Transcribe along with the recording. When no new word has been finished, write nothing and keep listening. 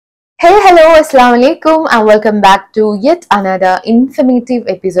Hey, hello, assalamu alaikum, and welcome back to yet another informative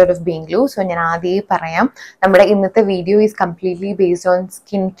episode of Being Glue. So, our video is completely based on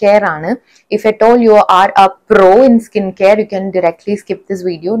skincare. If at all you are a pro in skincare, you can directly skip this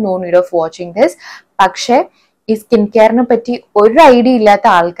video. No need of watching this. പക്ഷേ ഈ skin കെയറിനെ പറ്റി ഒരു idea ഇല്ലാത്ത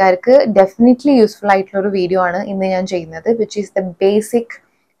ആൾക്കാർക്ക് definitely useful ആയിട്ടുള്ള ഒരു video ആണ് ഇന്ന് ഞാൻ ചെയ്യുന്നത്, which is the basic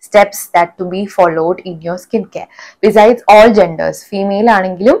steps that to be followed in your skincare besides all genders, female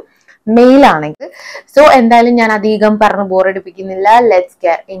ആണെങ്കിലും മെയിൽ ആണെങ്കിൽ. സോ എന്തായാലും ഞാൻ അധികം പറഞ്ഞ് ബോറടിപ്പിക്കുന്നില്ല. Let's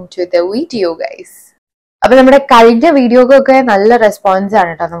get into the video guys. അപ്പൊ നമ്മുടെ കഴിഞ്ഞ വീഡിയോക്കൊക്കെ നല്ല റെസ്പോൺസ് ആണ്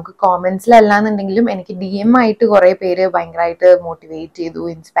കേട്ടോ. നമുക്ക് കോമെന്റ്സിലല്ലാന്നുണ്ടെങ്കിലും എനിക്ക് DM ആയിട്ട് കുറെ പേര് ഭയങ്കരമായിട്ട് മോട്ടിവേറ്റ് ചെയ്തു,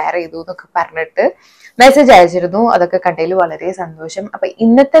 ഇൻസ്പയർ ചെയ്തു എന്നൊക്കെ പറഞ്ഞിട്ട് മെസ്സേജ് അയച്ചിരുന്നു. അതൊക്കെ കണ്ടതിൽ വളരെ സന്തോഷം. അപ്പൊ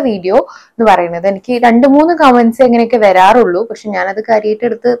ഇന്നത്തെ വീഡിയോ എന്ന് പറയുന്നത് എനിക്ക് 2-3 കമന്റ്സ് എങ്ങനെയൊക്കെ വരാറുള്ളൂ, പക്ഷെ ഞാനത് കാര്യമായിട്ട്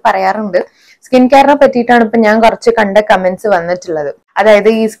എടുത്ത് പറയാറുണ്ട്. സ്കിൻ കെയറിനെ പറ്റിയിട്ടാണ് ഇപ്പൊ ഞാൻ കുറച്ച് കണ്ട കമന്റ്സ് വന്നിട്ടുള്ളത്. അതായത്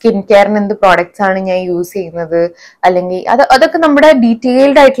ഈ സ്കിൻ കെയറിന് എന്ത് പ്രോഡക്ട്സ് ആണ് ഞാൻ യൂസ് ചെയ്യുന്നത്, അല്ലെങ്കിൽ അതൊക്കെ നമ്മുടെ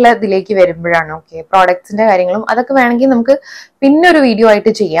ഡീറ്റെയിൽഡ് ആയിട്ടുള്ള ഇതിലേക്ക് വരുമ്പോഴാണ്. ഓക്കെ, പ്രോഡക്ട്സിന്റെ കാര്യങ്ങളും അതൊക്കെ വേണമെങ്കിൽ നമുക്ക് പിന്നെ ഒരു വീഡിയോ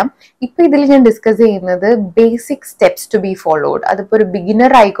ആയിട്ട് ചെയ്യാം. ഇപ്പൊ ഇതിൽ ഞാൻ ഡിസ്കസ് ചെയ്യുന്നത് basic steps to be followed. അതിപ്പോ ഒരു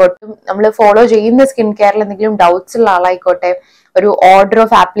ബിഗിനർ ആയിക്കോട്ടെ, നമ്മൾ ഫോളോ ചെയ്യുന്ന സ്കിൻ കെയറിൽ എന്തെങ്കിലും ഡൗട്ട്സ് ഉള്ള ആളായിക്കോട്ടെ, ഒരു ഓർഡർ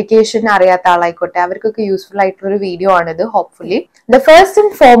ഓഫ് ആപ്ലിക്കേഷൻ അറിയാത്ത ആളായിക്കോട്ടെ, അവർക്കൊക്കെ യൂസ്ഫുൾ ആയിട്ടുള്ള ഒരു വീഡിയോ ആണിത്. Hopefully the first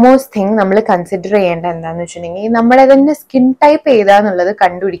and foremost thing നമ്മൾ കൺസിഡർ ചെയ്യേണ്ട എന്താണെന്ന് വെച്ചിട്ടുണ്ടെങ്കിൽ നമ്മളെ തന്നെ സ്കിൻ ടൈപ്പ് ഏതാന്നുള്ളത്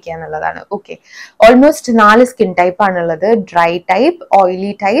കണ്ടുപിടിക്കുക എന്നുള്ളതാണ്. ഓക്കെ, ഓൾമോസ്റ്റ് 4 സ്കിൻ ടൈപ്പ് ആണുള്ളത്: dry type,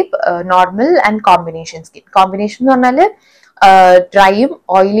 oily type, normal and combination skin. Combination എന്ന് പറഞ്ഞാൽ ഡ്രൈയും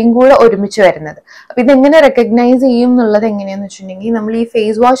ഓയിലും കൂടെ ഒരുമിച്ച് വരുന്നത്. അപ്പൊ ഇതെങ്ങനെ റെക്കഗ്നൈസ് ചെയ്യും എന്നുള്ളത് എങ്ങനെയാന്ന് വെച്ചിട്ടുണ്ടെങ്കിൽ, നമ്മൾ ഈ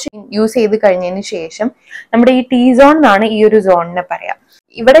ഫേസ് വാഷ് യൂസ് ചെയ്ത് കഴിഞ്ഞതിന് ശേഷം നമ്മുടെ ഈ T സോൺ എന്നാണ് ഈ ഒരു സോണിനെ പറയാം.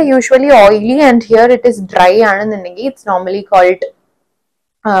 ഇവിടെ usually oily and here it is dry ആണെന്നുണ്ടെങ്കിൽ it's normally called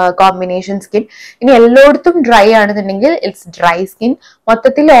combination skin. ഇനി എല്ലായിടത്തും ഡ്രൈ ആണെന്നുണ്ടെങ്കിൽ ഇറ്റ്സ് ഡ്രൈ സ്കിൻ.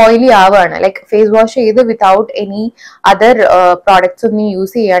 മൊത്തത്തിൽ ഓയിലി ആവുകയാണ്, ലൈക്ക് ഫേസ് വാഷ് ചെയ്ത് വിതൗട്ട് എനി അതർ പ്രോഡക്ട്സ് ഒന്നും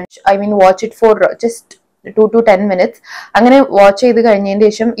യൂസ് ചെയ്യാൻ, I mean watch it for just 2 to 10 minutes. അങ്ങനെ വാച്ച് ചെയ്ത് കഴിഞ്ഞതിന്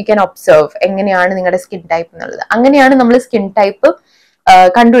ശേഷം യു ക്യാൻ ഒബ്സർവ് എങ്ങനെയാണ് നിങ്ങളുടെ സ്കിൻ ടൈപ്പ് എന്നുള്ളത്. അങ്ങനെയാണ് നമ്മൾ സ്കിൻ ടൈപ്പ്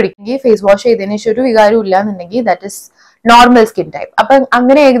കണ്ടുപിടിക്കുകയും ഫേസ് വാഷ് ചെയ്തതിന് ശേഷം ഒരു വികാരവും ഇല്ല എന്നുണ്ടെങ്കിൽ that is normal skin type. അപ്പൊ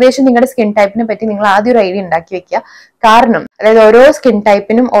അങ്ങനെ ഏകദേശം നിങ്ങളുടെ സ്കിൻ ടൈപ്പിനെ പറ്റി നിങ്ങൾ ആദ്യം ഒരു ഐഡിയ ഉണ്ടാക്കി വെക്കുക. കാരണം അതായത് ഓരോ സ്കിൻ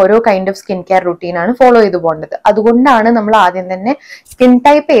ടൈപ്പിനും ഓരോ kind of skin care routine ആണ് ഫോളോ ചെയ്ത് പോകേണ്ടത്. അതുകൊണ്ടാണ് നമ്മൾ ആദ്യം തന്നെ സ്കിൻ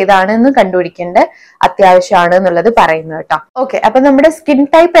ടൈപ്പ് ഏതാണെന്ന് കണ്ടുപിടിക്കേണ്ട അത്യാവശ്യമാണ് എന്നുള്ളത് പറയുന്നത് കേട്ടോ. ഓക്കെ, അപ്പൊ നമ്മുടെ സ്കിൻ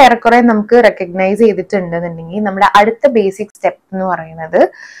ടൈപ്പ് ഏറെക്കുറെ നമുക്ക് റെക്കഗ്നൈസ് ചെയ്തിട്ടുണ്ടെന്നുണ്ടെങ്കിൽ നമ്മുടെ അടുത്ത ബേസിക് സ്റ്റെപ്പ് എന്ന് പറയുന്നത്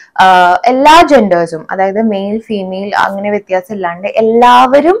എല്ലാ ജെൻഡേഴ്സും, അതായത് മെയിൽ ഫീമെയിൽ അങ്ങനെ വ്യത്യാസം ഇല്ലാണ്ട്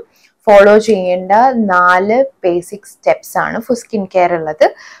എല്ലാവരും ഫോളോ ചെയ്യേണ്ട 4 ബേസിക് സ്റ്റെപ്സ് ആണ് ഫോർ സ്കിൻ കെയർ ഉള്ളത്,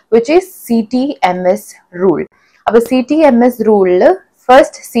 വിച്ച് ഈസ് CTMS റൂൾ. അപ്പൊ CTMS റൂളില്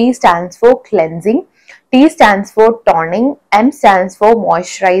first C stands for cleansing, T stands for toning, M stands for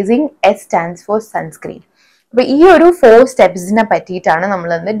moisturising, S stands for sunscreen. അപ്പൊ ഈ ഒരു 4 സ്റ്റെപ്സിനെ പറ്റിയിട്ടാണ്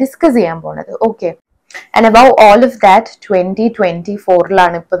നമ്മൾ ഇന്ന് ഡിസ്കസ് ചെയ്യാൻ പോണത്. Okay, and above all of that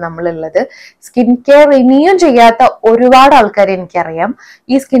 2024 ഇപ്പൊ നമ്മളുള്ളത്. സ്കിൻ കെയർ ഇനിയും ചെയ്യാത്ത ഒരുപാട് ആൾക്കാർ എനിക്കറിയാം.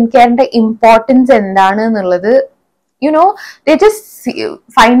 ഈ സ്കിൻ കെയറിന്റെ ഇമ്പോർട്ടൻസ് എന്താണ് എന്നുള്ളത് they just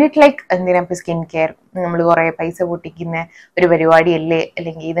find it like എന്തിനാ ഇപ്പൊ സ്കിൻ കെയർ, നമ്മൾ കുറെ പൈസ പൊട്ടിക്കുന്ന ഒരു പരിപാടിയല്ലേ,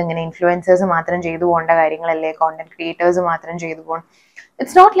 അല്ലെങ്കിൽ ഇതെങ്ങനെ ഇൻഫ്ലുവൻസേഴ്സ് മാത്രം ചെയ്തു പോകേണ്ട കാര്യങ്ങളല്ലേ, കോണ്ടന്റ് ക്രിയേറ്റേഴ്സ് മാത്രം ചെയ്തു പോകണം.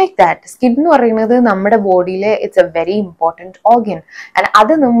 It's not like that. Skin എന്ന് പറയുന്നത് നമ്മുടെ ബോഡിയിലെ it's A very important organ. And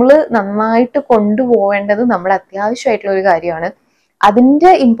അത് നമ്മൾ നന്നായിട്ട് കൊണ്ടുപോകേണ്ടത് നമ്മുടെ അത്യാവശ്യമായിട്ടുള്ള ഒരു കാര്യമാണ്.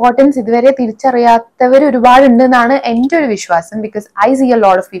 അതിന്റെ ഇമ്പോർട്ടൻസ് ഇതുവരെ തിരിച്ചറിയാത്തവർ ഒരുപാടുണ്ട് എന്നാണ് എൻ്റെ ഒരു വിശ്വാസം, because I see a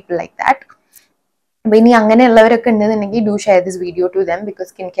lot of people like that. അപ്പൊ ഇനി അങ്ങനെയുള്ളവരൊക്കെ ഉണ്ടെന്നുണ്ടെങ്കിൽ do share this video to them, because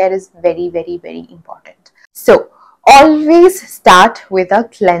skin care is very very very important. So always start with a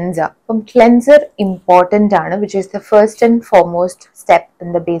cleanser. Cleanser important ആണ്, which is the first and foremost step in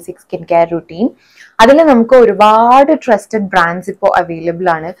the basic skincare routine. അതിൽ നമുക്ക് ഒരുപാട് trusted brands ഇപ്പോൾ available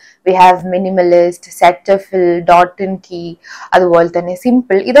ആണ്. We have minimalist, സെറ്റഫിൽ, dot and key, അതുപോലെ തന്നെ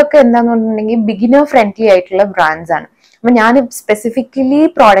simple. ഇതൊക്കെ എന്താന്ന് പറഞ്ഞിട്ടുണ്ടെങ്കിൽ ബിഗിനർ ഫ്രണ്ട്ലി ആയിട്ടുള്ള ബ്രാൻഡ്സ് ആണ്. അപ്പൊ ഞാൻ സ്പെസിഫിക്കലി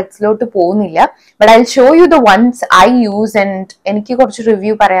പ്രോഡക്ട്സിലോട്ട് പോകുന്നില്ല, but I show you the ones I use and എനിക്ക് കുറച്ച്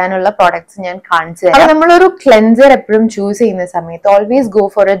റിവ്യൂ പറയാനുള്ള പ്രോഡക്ട്സ് ഞാൻ കാണിച്ചു തരാം. നമ്മളൊരു ക്ലെൻസർ എപ്പോഴും ചൂസ് ചെയ്യുന്ന സമയത്ത് always go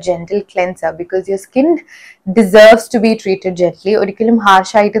for A gentle cleanser, because your skin deserves to be treated gently. ഒരിക്കലും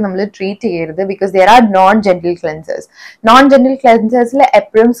ഹാർഷായിട്ട് നമ്മൾ ട്രീറ്റ് ചെയ്യരുത്, because there are non gentle cleansers. Non gentle ക്ലെൻസേഴ്സിൽ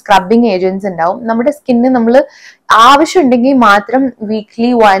എപ്പോഴും സ്ക്രബിങ് ഏജൻസ് ഉണ്ടാവും. നമ്മുടെ സ്കിന്ന് നമ്മൾ ആവശ്യമുണ്ടെങ്കിൽ മാത്രം weekly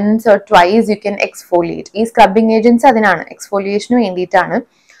once or twice you can exfoliate. ഈ സ്ക്രബിങ് ഏജൻസ് അതിനാണ്, എക്സ്ഫോലിയേഷന് വേണ്ടിയിട്ടാണ്.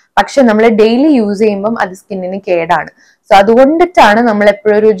 പക്ഷെ നമ്മൾ ഡെയിലി യൂസ് ചെയ്യുമ്പം അത് സ്കിന്നിന് കേടാണ്. സോ അതുകൊണ്ടിട്ടാണ് നമ്മൾ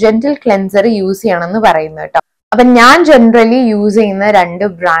എപ്പോഴും ഒരു ജെന്റിൽ ക്ലെൻസർ യൂസ് ചെയ്യണം എന്ന് പറയുന്നത് കേട്ടോ. അപ്പം ഞാൻ ജനറലി യൂസ് ചെയ്യുന്ന രണ്ട്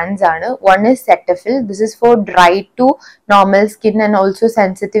ബ്രാൻഡ്സ് ആണ്. One is സെറ്റഫിൽ. This is for dry to normal skin and also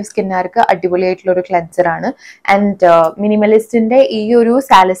sensitive സ്കിന്നുകാർക്ക് അടിപൊളിയായിട്ടുള്ള ഒരു ക്ലെൻസർ ആണ്. ആൻഡ് മിനിമലിസ്റ്റിന്റെ ഈ ഒരു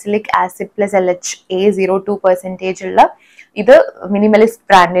സാലിസിലിക് ആസിഡ് പ്ലസ് LHA02% ഉള്ള ഇത് മിനിമലിസ്റ്റ്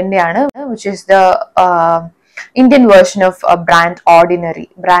ബ്രാൻഡിന്റെ ആണ്, which is the Indian version of brand ordinary.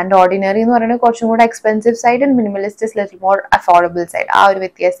 Brand ordinary എന്ന് പറയുന്നത് കുറച്ചും കൂടെ expensive side and minimalist is little more affordable side. ആ ഒരു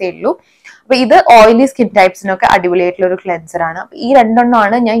വ്യത്യാസമേ ഉള്ളൂ. അപ്പൊ ഇത് ഓയിലി സ്കിൻ ടൈപ്സിനൊക്കെ അടിപൊളിയായിട്ടുള്ള ഒരു ക്ലെൻസർ ആണ്. അപ്പൊ ഈ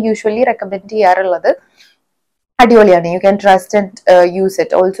രണ്ടെണ്ണമാണ് ഞാൻ യൂഷ്വലി റെക്കമെൻഡ് ചെയ്യാറുള്ളത്. അടിപൊളിയാണ്. You can trust and use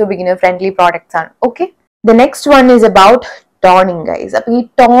it. Also beginner friendly products ആണ്. Okay, the next one is about toning guys. അപ്പൊ ഈ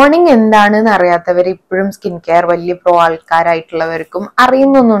ടോണിങ് എന്താണെന്ന് അറിയാത്തവർ ഇപ്പോഴും സ്കിൻ കെയർ വലിയ പ്രോ ആൾക്കാരായിട്ടുള്ളവർക്കും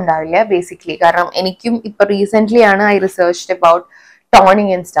അറിയുന്നൊന്നും ഉണ്ടാവില്ല ബേസിക്കലി. കാരണം എനിക്കും ഇപ്പൊ റീസെന്റ് ആണ് I researched about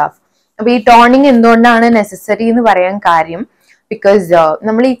toning and staff. അപ്പൊ ഈ ടോണിങ് എന്തുകൊണ്ടാണ് നെസസറി എന്ന് പറയാൻ കാര്യം, ബിക്കോസ്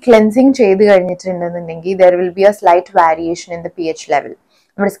നമ്മൾ ഈ ക്ലെൻസിങ് ചെയ്ത് കഴിഞ്ഞിട്ടുണ്ടെന്നുണ്ടെങ്കിൽ there will be A slight variation in the pH level.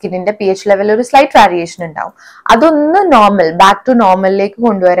 നമ്മുടെ സ്കിന്നിന്റെ pH ലെവൽ ഒരു സ്ലൈറ്റ് വേരിയേഷൻ ഉണ്ടാവും. അതൊന്ന് നോർമൽ, ബാക്ക് ടു നോർമലിലേക്ക്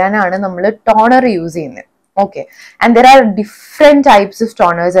കൊണ്ടുവരാനാണ് നമ്മൾ ടോണർ യൂസ് ചെയ്യുന്നത്. Okay, and there are different types of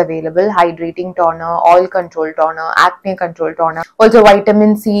toners available: hydrating toner, oil control toner, acne control toner, also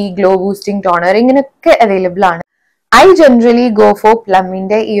vitamin C, glow boosting toner. ഇങ്ങനെയൊക്കെ available ആണ്. I generally go for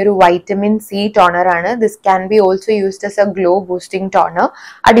Plumന്റെ ഈ ഒരു vitamin C toner ആണ്. This can be also used as a glow boosting toner.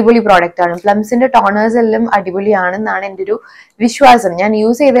 അടിപൊളി product ആണ്. പ്ലംസിന്റെ toners എല്ലാം അടിപൊളിയാണെന്നാണ് എൻ്റെ ഒരു വിശ്വാസം. ഞാൻ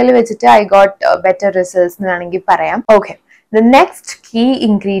യൂസ് ചെയ്തതിൽ വെച്ചിട്ട് I got better results എന്ന് വേണമെങ്കിൽ പറയാം. Okay, the next key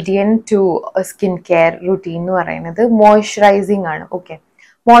ingredient to a skincare routine എന്ന് പറയുന്നത് മോയ്സ്ചറൈസിങ് ആണ്. ഓക്കെ,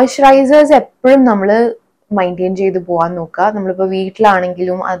 മോയ്സ്ചറൈസേഴ്സ് എപ്പോഴും നമ്മൾ മെയിൻറ്റെയിൻ ചെയ്ത് പോകാൻ നോക്കുക. നമ്മളിപ്പോൾ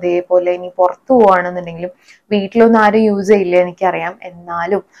വീട്ടിലാണെങ്കിലും അതേപോലെ ഇനി പുറത്തു പോവുകയാണെന്നുണ്ടെങ്കിലും, വീട്ടിലൊന്നും ആരും യൂസ് ചെയ്യില്ല എനിക്കറിയാം,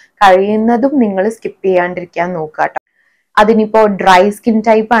 എന്നാലും കഴിയുന്നതും നിങ്ങൾ സ്കിപ്പ് ചെയ്യാണ്ടിരിക്കാൻ നോക്കുക കേട്ടോ. അതിനിപ്പോൾ ഡ്രൈ സ്കിൻ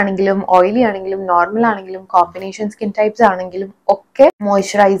ടൈപ്പ് ആണെങ്കിലും ഓയിലി ആണെങ്കിലും നോർമൽ ആണെങ്കിലും കോമ്പിനേഷൻ സ്കിൻ ടൈപ്സ് ആണെങ്കിലും ഒക്കെ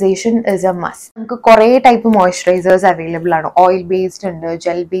മോയ്സ്ചറൈസേഷൻ ഇസ് എ മസ്റ്റ്. നമുക്ക് കുറേ ടൈപ്പ് മോയ്സ്ചറൈസേഴ്സ് അവൈലബിൾ ആണ്. ഓയിൽ ബേസ്ഡ് ഉണ്ട്,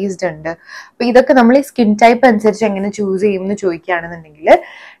 ജെൽ ബേസ്ഡ് ഉണ്ട്. അപ്പൊ ഇതൊക്കെ നമ്മൾ ഈ സ്കിൻ ടൈപ്പ് അനുസരിച്ച് എങ്ങനെ ചൂസ് ചെയ്യും എന്ന് ചോദിക്കുകയാണെന്നുണ്ടെങ്കിൽ,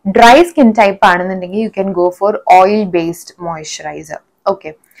 ഡ്രൈ സ്കിൻ ടൈപ്പ് ആണെന്നുണ്ടെങ്കിൽ you can go for oil based moisturiser.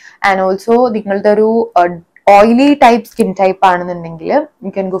 Okay, and also നിങ്ങളുടെ ഒരു ഓയിലി ടൈപ്പ് സ്കിൻ ടൈപ്പ് ആണെന്നുണ്ടെങ്കിൽ you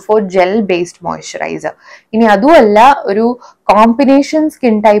can go for gel based moisturiser. ഇനി അതുമല്ല ഒരു കോമ്പിനേഷൻ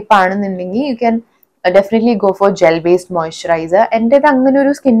സ്കിൻ ടൈപ്പ് ആണെന്നുണ്ടെങ്കിൽ you can definitely go for gel based moisturiser. എൻ്റെത് അങ്ങനെ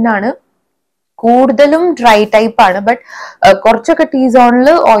ഒരു സ്കിന്നാണ്, കൂടുതലും ഡ്രൈ ടൈപ്പ് ആണ്, ബട്ട് കുറച്ചൊക്കെ ടീ സോണിൽ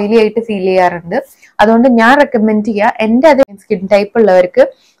ഓയിലി ആയിട്ട് ഫീൽ ചെയ്യാറുണ്ട്. അതുകൊണ്ട് ഞാൻ റെക്കമെൻഡ് ചെയ്യുക, എൻ്റെ അതേ സ്കിൻ ടൈപ്പ് ഉള്ളവർക്ക്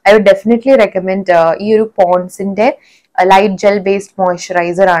ഐ വുഡ് ഡെഫിനറ്റ്ലി റെക്കമെൻഡ് ഈ ഒരു പോൺസിന്റെ ലൈറ്റ് ജെൽ ബേസ്ഡ്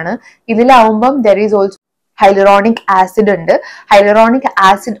മോയ്സ്ചറൈസർ ആണ്. ഇതിലാവുമ്പം there is also hyaluronic acid ഉണ്ട്. Hyaluronic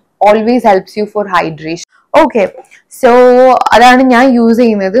acid always helps you for hydration. Okay, so അതാണ് ഞാൻ യൂസ്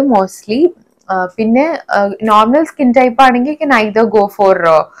ചെയ്യുന്നത് മോസ്റ്റ്ലി. പിന്നെ നോർമൽ സ്കിൻ ടൈപ്പ് ആണെങ്കിൽ can either go for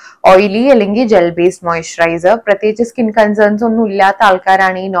oily അല്ലെങ്കിൽ ജെൽ ബേസ്ഡ് മോയ്സ്ചറൈസർ. പ്രത്യേകിച്ച് skin concerns ഒന്നും ഇല്ലാത്ത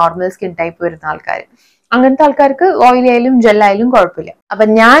ആൾക്കാരാണ് ഈ നോർമൽ സ്കിൻ ടൈപ്പ് വരുന്ന ആൾക്കാർ. അങ്ങനത്തെ ആൾക്കാർക്ക് ഓയിലി ആയാലും ജെൽ ആയാലും കുഴപ്പമില്ല. അപ്പൊ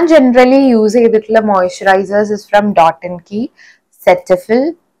ഞാൻ ജനറലി യൂസ് ചെയ്തിട്ടുള്ള moisturisers is from dot and key, സെറ്റഫിൽ,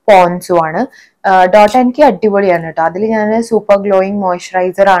 പോൺസും ആണ്. ഡോട്ട് ആൻഡ് കീ അടിപൊളിയാണ് കേട്ടോ. അതിൽ ഞാൻ സൂപ്പർ ഗ്ലോയിങ്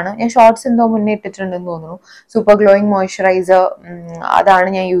മോയ്സ്ചറൈസർ ആണ്, ഞാൻ ഷോർട്സ് എന്തോ മുന്നേ ഇട്ടിട്ടുണ്ടെന്ന് തോന്നുന്നു. സൂപ്പർ ഗ്ലോയിങ് മോയ്സ്ചറൈസർ അതാണ്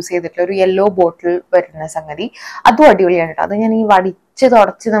ഞാൻ യൂസ് ചെയ്തിട്ടുള്ള ഒരു യെല്ലോ ബോട്ടിൽ വരുന്ന സംഗതി. അതും അടിപൊളിയാണ് കേട്ടോ. അത് ഞാൻ ഈ വടിച്ച്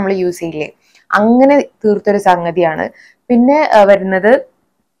തുടച്ച് നമ്മൾ യൂസ് ചെയ്യില്ലേ, അങ്ങനെ തീർത്തൊരു സംഗതിയാണ്. പിന്നെ വരുന്നത്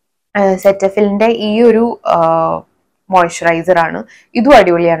സെറ്റഫിലിന്റെ ഈ ഒരു മോയ്സ്ചറൈസർ ആണ്. ഇതും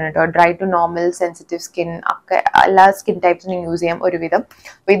അടിപൊളിയാണ് കേട്ടോ. Dry to normal, sensitive skin ഒക്കെ എല്ലാ സ്കിൻ ടൈപ്സിനും യൂസ് ചെയ്യാം ഒരുവിധം.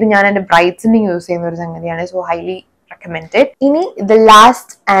 അപ്പൊ ഇത് ഞാൻ എൻ്റെ ബ്രൈറ്റ്സിനും യൂസ് ചെയ്യുന്ന ഒരു സംഗതിയാണ്. So highly recommended. ഇനി the last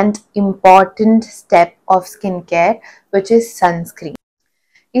and important step of skincare, which is sunscreen.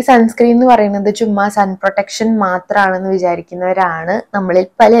 ഈ സൺസ്ക്രീൻ എന്ന് പറയുന്നത് ചുമ്മാ സൺ പ്രൊട്ടക്ഷൻ മാത്രമാണെന്ന് വിചാരിക്കുന്നവരാണ് നമ്മളിൽ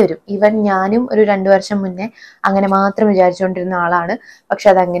പലരും. ഈവൻ ഞാനും ഒരു 2 വർഷം മുന്നേ അങ്ങനെ മാത്രം വിചാരിച്ചുകൊണ്ടിരുന്ന ആളാണ്. പക്ഷെ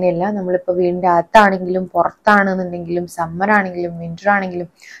അതങ്ങനെയല്ല. നമ്മളിപ്പോൾ വീടിൻ്റെ അകത്താണെങ്കിലും പുറത്താണെന്നുണ്ടെങ്കിലും സമ്മർ ആണെങ്കിലും വിൻ്റർ ആണെങ്കിലും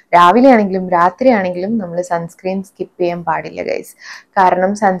രാവിലെ ആണെങ്കിലും രാത്രി ആണെങ്കിലും നമ്മൾ സൺസ്ക്രീൻ സ്കിപ്പ് ചെയ്യാൻ പാടില്ല ഗൈസ്.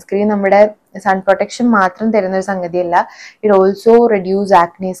 കാരണം സൺസ്ക്രീൻ നമ്മുടെ സൺ പ്രൊട്ടക്ഷൻ മാത്രം തരുന്ന ഒരു സംഗതിയല്ല, it also reduce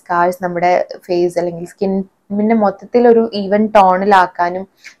acne scars, നമ്മുടെ ഫേസ് അല്ലെങ്കിൽ സ്കിൻ പിന്നെ മൊത്തത്തിൽ ഒരു ഈവൻ ടോണിലാക്കാനും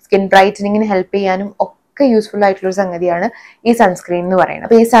സ്കിൻ ബ്രൈറ്റനിങ്ങിന് ഹെൽപ്പ് ചെയ്യാനും ഒക്കെ യൂസ്ഫുൾ ആയിട്ടുള്ള ഒരു സംഗതിയാണ് ഈ സൺസ്ക്രീൻ എന്ന് പറയുന്നത്.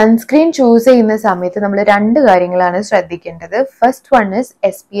 അപ്പൊ ഈ സൺസ്ക്രീൻ ചൂസ് ചെയ്യുന്ന സമയത്ത് നമ്മൾ 2 കാര്യങ്ങളാണ് ശ്രദ്ധിക്കേണ്ടത്. ഫസ്റ്റ് വൺ ഇസ്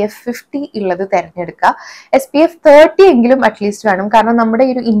SPF 50 ഉള്ളത് തിരഞ്ഞെടുക്കുക. SPF 30 എങ്കിലും അറ്റ്ലീസ്റ്റ് വേണം. കാരണം നമ്മുടെ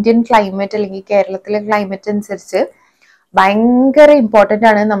ഈ ഒരു ഇന്ത്യൻ ക്ലൈമറ്റ് അല്ലെങ്കിൽ കേരളത്തിലെ ക്ലൈമറ്റ് അനുസരിച്ച് ഭയങ്കര ഇമ്പോർട്ടൻ്റ്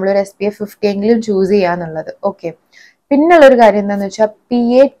ആണ് നമ്മളൊരു SPF 50 എങ്കിലും ചൂസ് ചെയ്യുക എന്നുള്ളത്. ഓക്കെ, പിന്നുള്ളൊരു കാര്യം എന്താണെന്ന് വെച്ചാൽ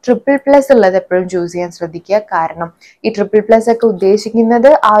PA++ ഉള്ളത് എപ്പോഴും ചൂസ് ചെയ്യാൻ ശ്രദ്ധിക്കുക. കാരണം ഈ ട്രിപ്പിൾ+ ഒക്കെ ഉദ്ദേശിക്കുന്നത്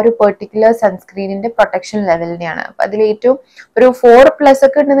ആ ഒരു പെർട്ടിക്കുലർ സൺസ്ക്രീനിന്റെ പ്രൊട്ടക്ഷൻ ലെവലിനെയാണ്. അപ്പൊ അതിൽ ഏറ്റവും ഒരു 4+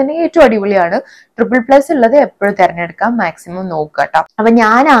 ഒക്കെ ഉണ്ടെന്നുണ്ടെങ്കിൽ ഏറ്റവും അടിപൊളിയാണ്. ട്രിപ്പിൾ+ ഉള്ളത് എപ്പോഴും തിരഞ്ഞെടുക്കാം, മാക്സിമം നോക്കുക കേട്ടോ. അപ്പൊ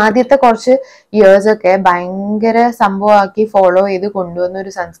ഞാൻ ആദ്യത്തെ കുറച്ച് ഇയേഴ്സ് ഒക്കെ ഭയങ്കര സംഭവമാക്കി ഫോളോ ചെയ്ത് കൊണ്ടുവന്ന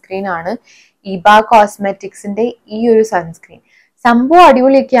ഒരു സൺസ്ക്രീൻ ആണ് ഇബ കോസ്മെറ്റിക്സിന്റെ ഈ ഒരു സൺസ്ക്രീൻ. സംഭവം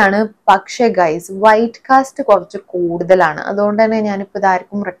അടിപൊളിയൊക്കെയാണ്, പക്ഷെ ഗൈസ് വൈറ്റ് കാസ്റ്റ് കുറച്ച് കൂടുതലാണ്. അതുകൊണ്ട് തന്നെ ഞാനിപ്പോൾ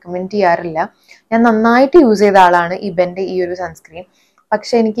ഇതാർക്കും റെക്കമെൻഡ് ചെയ്യാറില്ല. ഞാൻ നന്നായിട്ട് യൂസ് ചെയ്ത ആളാണ് ഇബന്റെ ഈ ഒരു സൺസ്ക്രീൻ.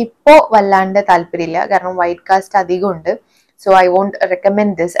 പക്ഷെ എനിക്കിപ്പോൾ വല്ലാണ്ട് താല്പര്യമില്ല, കാരണം വൈറ്റ് കാസ്റ്റ് അധികം ഉണ്ട്. So I won't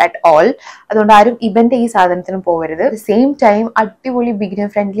recommend this at all. അതുകൊണ്ട് ആരും ഇബന്റെ ഈ സാധനത്തിന് പോകരുത്. സെയിം ടൈം അടിപൊളി ബിഗിനർ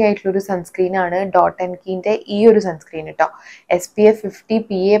ഫ്രണ്ട്ലി ആയിട്ടുള്ള ഒരു സൺസ്ക്രീൻ ആണ് ഡോട്ട് ആൻഡ് കീന്റെ ഈ ഒരു സൺസ്ക്രീൻ കേട്ടോ. SPF 50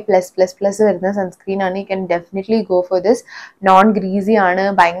 PA+++ വരുന്ന സൺസ്ക്രീൻ ആണ്. You can definitely go for this. Non greasy ആണ്,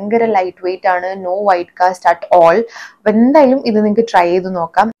 ഭയങ്കര ലൈറ്റ് വെയിറ്റ് ആണ്, no white cast at all. അപ്പൊ എന്തായാലും ഇത് നിങ്ങൾക്ക് ട്രൈ ചെയ്ത്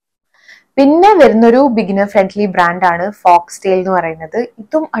നോക്കാം. പിന്നെ വരുന്നൊരു ബിഗിനർ ഫ്രണ്ട്ലി ബ്രാൻഡാണ് ഫോക്സ്ടെയിൽ എന്ന് പറയുന്നത്.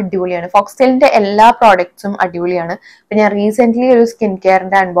 ഇതും അടിപൊളിയാണ്. ഫോക്സ്ടെയിലിന്റെ എല്ലാ പ്രോഡക്ട്സും അടിപൊളിയാണ്. ഇപ്പൊ ഞാൻ റീസെന്റ് ഒരു സ്കിൻ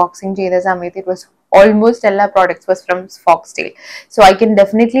കെയറിന്റെ അൺബോക്സിംഗ് ചെയ്ത സമയത്ത് ഇറ്റ് വാസ് ഓൾമോസ്റ്റ് എല്ലാ products was from ഫോക്സ്ടെയിൽ. So I can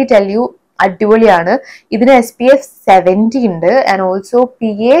definitely tell you അടിപൊളിയാണ്. ഇതിന് SPF 70 ഉണ്ട് ആൻഡ് ഓൾസോ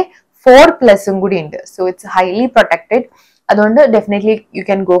PA++ കൂടി ഉണ്ട്. So it's highly protected. അതുകൊണ്ട് definitely you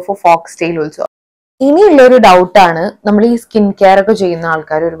can go for ഫോക്സ്ടെയിൽ also. ഇനിയുള്ളൊരു ഡൗട്ടാണ്, നമ്മൾ ഈ സ്കിൻ കെയർ ഒക്കെ ചെയ്യുന്ന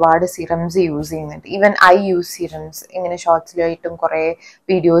ആൾക്കാർ ഒരുപാട് സിറംസ് യൂസ് ചെയ്യുന്നുണ്ട്. Even I use serums. ഇങ്ങനെ ഷോർട്സിലായിട്ടും കുറെ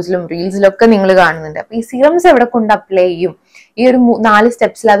വീഡിയോസിലും റീൽസിലും ഒക്കെ നിങ്ങൾ കാണുന്നുണ്ട്. അപ്പൊ ഈ സിറംസ് എവിടെ കൊണ്ട് അപ്ലൈ ചെയ്യും? ഈ ഒരു 4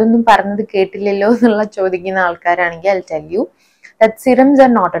 സ്റ്റെപ്സിൽ അതൊന്നും പറഞ്ഞത് കേട്ടില്ലല്ലോ എന്നുള്ള ചോദിക്കുന്ന ആൾക്കാരാണെങ്കിൽ I tell you that serums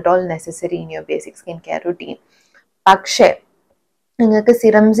are not at all necessary in your basic skincare routine. പക്ഷേ നിങ്ങൾക്ക്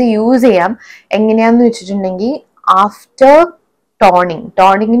സിറംസ് യൂസ് ചെയ്യാം. എങ്ങനെയാന്ന് വെച്ചിട്ടുണ്ടെങ്കിൽ ആഫ്റ്റർ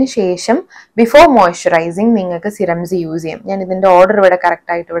ടോണിങ്ങിന് ശേഷം ബിഫോർ മോയ്സ്ചറൈസിങ് നിങ്ങൾക്ക് സിറംസ് യൂസ് ചെയ്യാം. ഞാൻ ഇതിന്റെ ഓർഡർ ഇവിടെ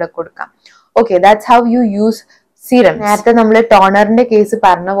കറക്റ്റ് ആയിട്ട് ഇവിടെ കൊടുക്കാം. Okay, that's how you use serum. നേരത്തെ നമ്മൾ ടോണറിന്റെ കേസ്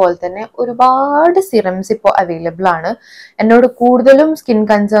പറഞ്ഞ പോലെ തന്നെ ഒരുപാട് സിറംസ് ഇപ്പോൾ അവൈലബിൾ ആണ്. എന്നോട് കൂടുതലും സ്കിൻ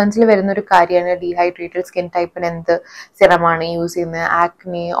കൺസേൺസിൽ വരുന്ന ഒരു കാര്യമാണ് ഡീഹൈഡ്രേറ്റഡ് സ്കിൻ ടൈപ്പിന് എന്ത് സിറമാണ് യൂസ് ചെയ്യുന്നത്,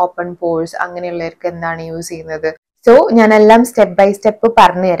 ആക്നെ, ഓപ്പൺ പോഴ്സ് അങ്ങനെയുള്ളവർക്ക് എന്താണ് യൂസ് ചെയ്യുന്നത്. സോ ഞാനെല്ലാം സ്റ്റെപ്പ് ബൈ സ്റ്റെപ്പ്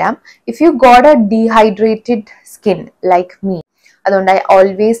പറഞ്ഞുതരാം. If you got A dehydrated skin like me, അതുകൊണ്ട് I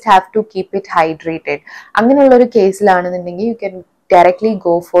always have to keep it hydrated. അങ്ങനെയുള്ള ഒരു കേസിലാണെന്നുണ്ടെങ്കിൽ you can directly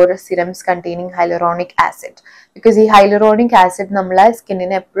go for serums containing hyaluronic acid. Because ഈ hyaluronic acid നമ്മളെ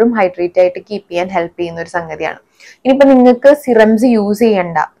സ്കിന്നിനെ എപ്പോഴും hydrate ആയിട്ട് keep ചെയ്യാൻ help ചെയ്യുന്ന ഒരു സംഗതിയാണ്. ഇനിയിപ്പോൾ നിങ്ങൾക്ക് സിറംസ് യൂസ്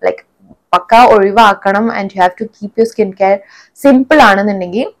ചെയ്യണ്ട, ലൈക്ക് പക്ക ഒഴിവാക്കണം and you have to keep your skin care simple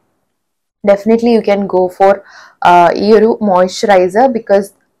ആണെന്നുണ്ടെങ്കിൽ definitely you can go for ഈ ഒരു മോയ്സ്ചറൈസർ. ബിക്കോസ്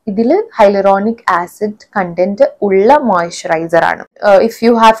ഇതിൽ ഹൈലറോണിക് ആസിഡ് കണ്ടന്റ് ഉള്ള മോയ്സ്ചറൈസർ ആണ്. If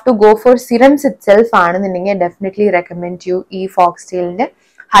you have to go for serums it self ആണെന്നുണ്ടെങ്കിൽ definitely recommend U ഈ ഫോക്സ്ടെയിലിന്റെ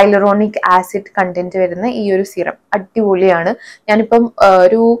hyaluronic acid content വരുന്ന ഈ ഒരു സിറം. അടിപൊളിയാണ്. ഞാനിപ്പം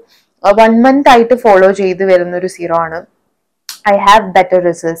ഒരു 1 month ആയിട്ട് ഫോളോ ചെയ്ത് വരുന്ന ഒരു സിറം ആണ്. I have better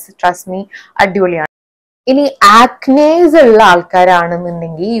results, trust me, അടിപൊളിയാണ്. ഇനി ആക്നേസ് ഉള്ള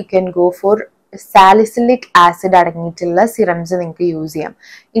ആൾക്കാരാണെന്നുണ്ടെങ്കിൽ you can go for salicylic acid അടങ്ങിയിട്ടുള്ള സിറംസ് നിങ്ങൾക്ക് യൂസ് ചെയ്യാം.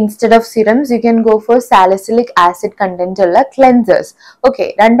 Instead of serums you can go for salicylic acid content ഉള്ള ക്ലെൻസേഴ്സ്. ഓക്കെ,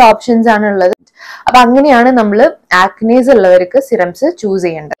 2 ഓപ്ഷൻസ് ആണ് ഉള്ളത്. അപ്പൊ അങ്ങനെയാണ് നമ്മൾ ആക്നേസ് ഉള്ളവർക്ക് സിറംസ് ചൂസ്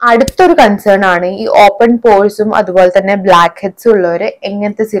ചെയ്യേണ്ടത്. അടുത്തൊരു കൺസേൺ ആണ് ഈ ഓപ്പൺ പോഴ്സും അതുപോലെ തന്നെ ബ്ലാക്ക് ഹെഡ്സും ഉള്ളവർ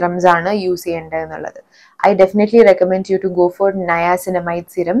എങ്ങനത്തെ സിറംസ് ആണ് യൂസ് ചെയ്യേണ്ടത് എന്നുള്ളത്. I definitely recommend U to go for niacinamide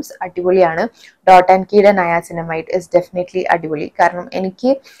serums. അടിപൊളിയാണ്. ഡോട്ട് ആൻഡ് കീയുടെ നയാസിനമൈഡ് ഇസ് ഡെഫിനറ്റ്ലി അടിപൊളി. കാരണം എനിക്ക്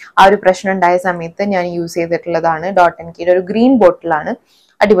ആ ഒരു പ്രശ്നം ഉണ്ടായ സമയത്ത് ഞാൻ യൂസ് ചെയ്തിട്ടുള്ളതാണ് ഡോട്ട് ആൻഡ് കീയുടെ ഒരു ഗ്രീൻ ബോട്ടിലാണ്.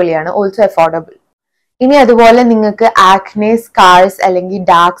 അടിപൊളിയാണ്, ഓൾസോ അഫോർഡബിൾ. ഇനി അതുപോലെ നിങ്ങൾക്ക് ആക്നെ, സ്കാർസ് അല്ലെങ്കിൽ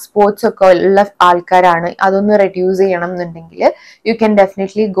ഡാർക്ക് സ്പോട്ട്സ് ഒക്കെ ഉള്ള ആൾക്കാരാണ്, അതൊന്ന് റെഡ്യൂസ് ചെയ്യണം എന്നുണ്ടെങ്കിൽ you can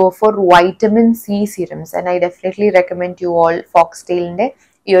definitely go for vitamin C serums. And I definitely recommend you all ഫോക്സ്ടെയിലിന്റെ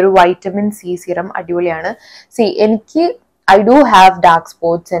ഈ ഒരു വൈറ്റമിൻ സി സിറം. അടിപൊളിയാണ്. എനിക്ക് I do have dark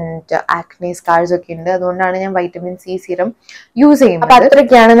spots and acne scars ഒക്കെ ഉണ്ട്. അതുകൊണ്ടാണ് ഞാൻ വൈറ്റമിൻ സി സിറം യൂസ് ചെയ്യുന്നത്. അപ്പൊ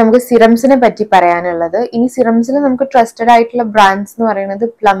അത്രയൊക്കെയാണ് നമുക്ക് സിറംസിനെ പറ്റി പറയാനുള്ളത്. ഇനി സിറംസിൽ നമുക്ക് ട്രസ്റ്റഡ് ആയിട്ടുള്ള ബ്രാൻഡ്സ് എന്ന് പറയുന്നത്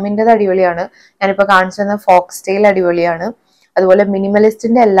പ്ലമ്മിൻ്റെത് അടിപൊളിയാണ്. ഞാനിപ്പോൾ കാണിച്ചു തന്ന ഫോക്സ്ടെയിൽ അടിപൊളിയാണ്. അതുപോലെ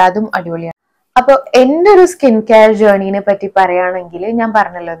മിനിമലിസ്റ്റിന്റെ എല്ലാതും അടിപൊളിയാണ്. അപ്പോൾ എൻ്റെ ഒരു സ്കിൻ കെയർ ജേർണീനെ പറ്റി പറയുകയാണെങ്കിൽ ഞാൻ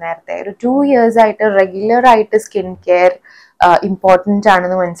പറഞ്ഞല്ലോ നേരത്തെ, ഒരു 2 years ആയിട്ട് റെഗുലർ ആയിട്ട് സ്കിൻ കെയർ ഇമ്പോർട്ടൻ്റ്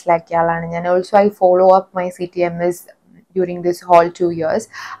ആണെന്ന് മനസ്സിലാക്കിയ ആളാണ് ഞാൻ. Also I follow up my CTMS during this whole 2 years.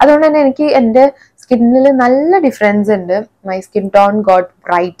 അതുകൊണ്ട് തന്നെ എനിക്ക് എൻ്റെ സ്കിന്നിൽ നല്ല ഡിഫറൻസ് ഉണ്ട്. My skin tone got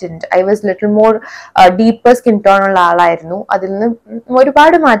brightened. I was little more deeper skin tone ഉള്ള ആളായിരുന്നു. അതിൽ നിന്ന്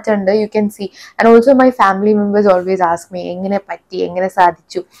ഒരുപാട് മാറ്റമുണ്ട്. You can see. And also my family members always ask me എങ്ങനെ പറ്റി, എങ്ങനെ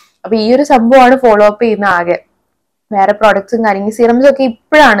സാധിച്ചു. അപ്പൊ ഈ ഒരു സംഭവമാണ് ഫോളോ അപ്പ് ചെയ്യുന്ന ആകെ. വേറെ പ്രോഡക്ട്സും കാര്യങ്ങളും സിറംസും ഒക്കെ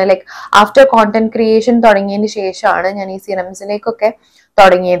ഇപ്പോഴാണ് ലൈക്ക് ആഫ്റ്റർ കോണ്ടന്റ് ക്രിയേഷൻ തുടങ്ങിയതിന് ശേഷമാണ് ഞാൻ ഈ സിറംസിലേക്കൊക്കെ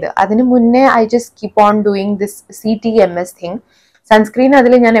തുടങ്ങിയത്. അതിന് മുന്നേ I just keep on doing this CTMS thing. Sunscreen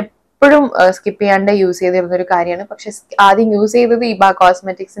അതിൽ ഞാൻ എപ്പോഴും സ്കിപ്പ് ചെയ്യാണ്ട് യൂസ് ചെയ്തിരുന്ന ഒരു കാര്യമാണ്. പക്ഷെ ആദ്യം യൂസ് ചെയ്തത് ഇബ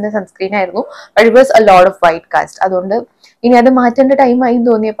കോസ്മെറ്റിക്സിന്റെ സൺസ്ക്രീൻ ആയിരുന്നു. But it was a lot of white cast. അതുകൊണ്ട് ഇനി അത് മാറ്റേണ്ട ടൈം ആയി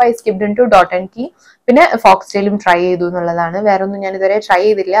തോന്നിയപ്പോൾ I skipped in two dot and key. പിന്നെ ഫോക്സ്ടെയിലും ട്രൈ ചെയ്തു എന്നുള്ളതാണ്. വേറെ ഒന്നും ഞാൻ ഇതുവരെ ട്രൈ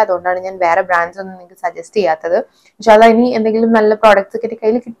ചെയ്തില്ല. അതുകൊണ്ടാണ് ഞാൻ വേറെ ബ്രാൻഡ്സ് ഒന്നും നിങ്ങൾക്ക് സജസ്റ്റ് ചെയ്യാത്തത്. ഇൻഷാല്ലാ ഇനി എന്തെങ്കിലും നല്ല പ്രോഡക്ട്സ് ഒക്കെ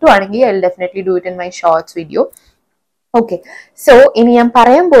കയ്യിൽ കിട്ടുവാണെങ്കിൽ I will definitely do it in my shorts video. Okay, so ഇനി ഞാൻ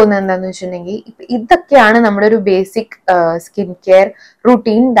പറയാൻ പോകുന്നത് എന്താണെന്ന് വെച്ചിട്ടുണ്ടെങ്കിൽ ഇതൊക്കെയാണ് നമ്മുടെ ഒരു basic skin care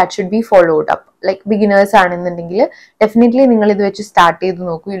routine that should be followed up. Like beginners ആണെന്നുണ്ടെങ്കിൽ ഡെഫിനറ്റ്ലി നിങ്ങൾ ഇത് വെച്ച് സ്റ്റാർട്ട് ചെയ്ത്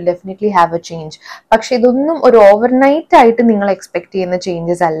നോക്കൂ. You definitely have A change. പക്ഷെ ഇതൊന്നും ഒരു ഓവർനൈറ്റ് ആയിട്ട് നിങ്ങൾ എക്സ്പെക്ട് ചെയ്യുന്ന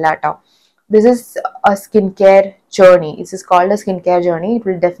ചേഞ്ചസ് അല്ല കേട്ടോ. This is a skincare journey. This is called a skincare journey. It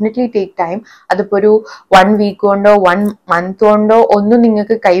will definitely take time. അതിപ്പോ ഒരു 1 week കൊണ്ടോ 1 month കൊണ്ടോ ഒന്നും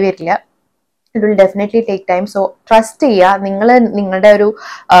നിങ്ങൾക്ക് കൈവരില്ല. It will definitely take time. So trust ചെയ്യുക. നിങ്ങൾ നിങ്ങളുടെ ഒരു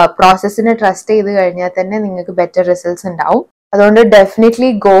പ്രോസസ്സിനെ ട്രസ്റ്റ് ചെയ്ത് കഴിഞ്ഞാൽ തന്നെ നിങ്ങൾക്ക് ബെറ്റർ റിസൾട്ട്സ് ഉണ്ടാവും. അതുകൊണ്ട് ഡെഫിനറ്റ്ലി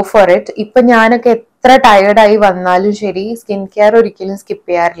ഗോ ഫോർ ഇറ്റ്. ഇപ്പൊ ഞാനൊക്കെ എത്ര ടയേർഡായി വന്നാലും ശരി സ്കിൻ കെയർ ഒരിക്കലും സ്കിപ്പ്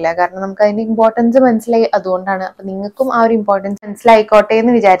ചെയ്യാറില്ല. കാരണം നമുക്ക് അതിന്റെ ഇമ്പോർട്ടൻസ് മനസ്സിലായി. അതുകൊണ്ടാണ്. അപ്പൊ നിങ്ങൾക്കും ആ ഒരു ഇമ്പോർട്ടൻസ് മനസ്സിലായിക്കോട്ടെ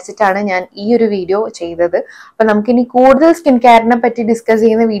എന്ന് വിചാരിച്ചിട്ടാണ് ഞാൻ ഈ ഒരു വീഡിയോ ചെയ്തത്. അപ്പൊ നമുക്കിനി കൂടുതൽ സ്കിൻ കെയറിനെ പറ്റി ഡിസ്കസ്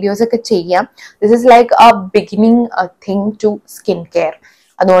ചെയ്യുന്ന വീഡിയോസ് ഒക്കെ ചെയ്യാം. This is like A beginning thing to skin care.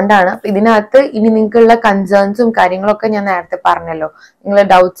 അതുകൊണ്ടാണ്. ഇതിനകത്ത് ഇനി നിങ്ങൾക്കുള്ള കൺസേൺസും കാര്യങ്ങളൊക്കെ ഞാൻ നേരത്തെ പറഞ്ഞല്ലോ. നിങ്ങൾ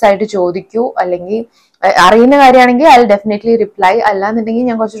ഡൗട്ട്സ് ആയിട്ട് ചോദിക്കൂ. അല്ലെങ്കിൽ അറിയുന്ന കാര്യമാണെങ്കിൽ ഐ വിൽ ഡെഫിനറ്റ്ലി റിപ്ലൈ. അല്ലാന്നുണ്ടെങ്കിൽ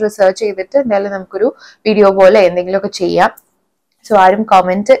ഞാൻ കുറച്ച് റിസർച്ച് ചെയ്തിട്ട് എന്തായാലും നമുക്കൊരു വീഡിയോ പോലെ എന്തെങ്കിലുമൊക്കെ ചെയ്യാം. സോ ആരും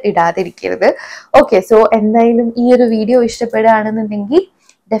കമന്റ് ഇടാതിരിക്കരുത്. ഓക്കെ, സോ എന്തായാലും ഈ ഒരു വീഡിയോ ഇഷ്ടപ്പെടുകയാണെന്നുണ്ടെങ്കിൽ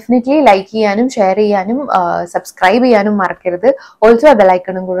ഡെഫിനറ്റ്ലി ലൈക്ക് ചെയ്യാനും ഷെയർ ചെയ്യാനും സബ്സ്ക്രൈബ് ചെയ്യാനും മറക്കരുത്. ഓൾസോ ആ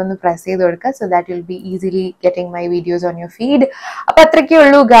ബെലൈക്കണും കൂടെ ഒന്ന് പ്രസ് ചെയ്ത് കൊടുക്കുക. So that will be easily getting my videos on your feed. അപ്പൊ അത്രയ്ക്കേ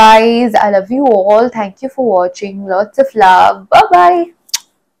ഉള്ളൂ guys. I love you all. Thank you for watching. Lots of love. Bye bye.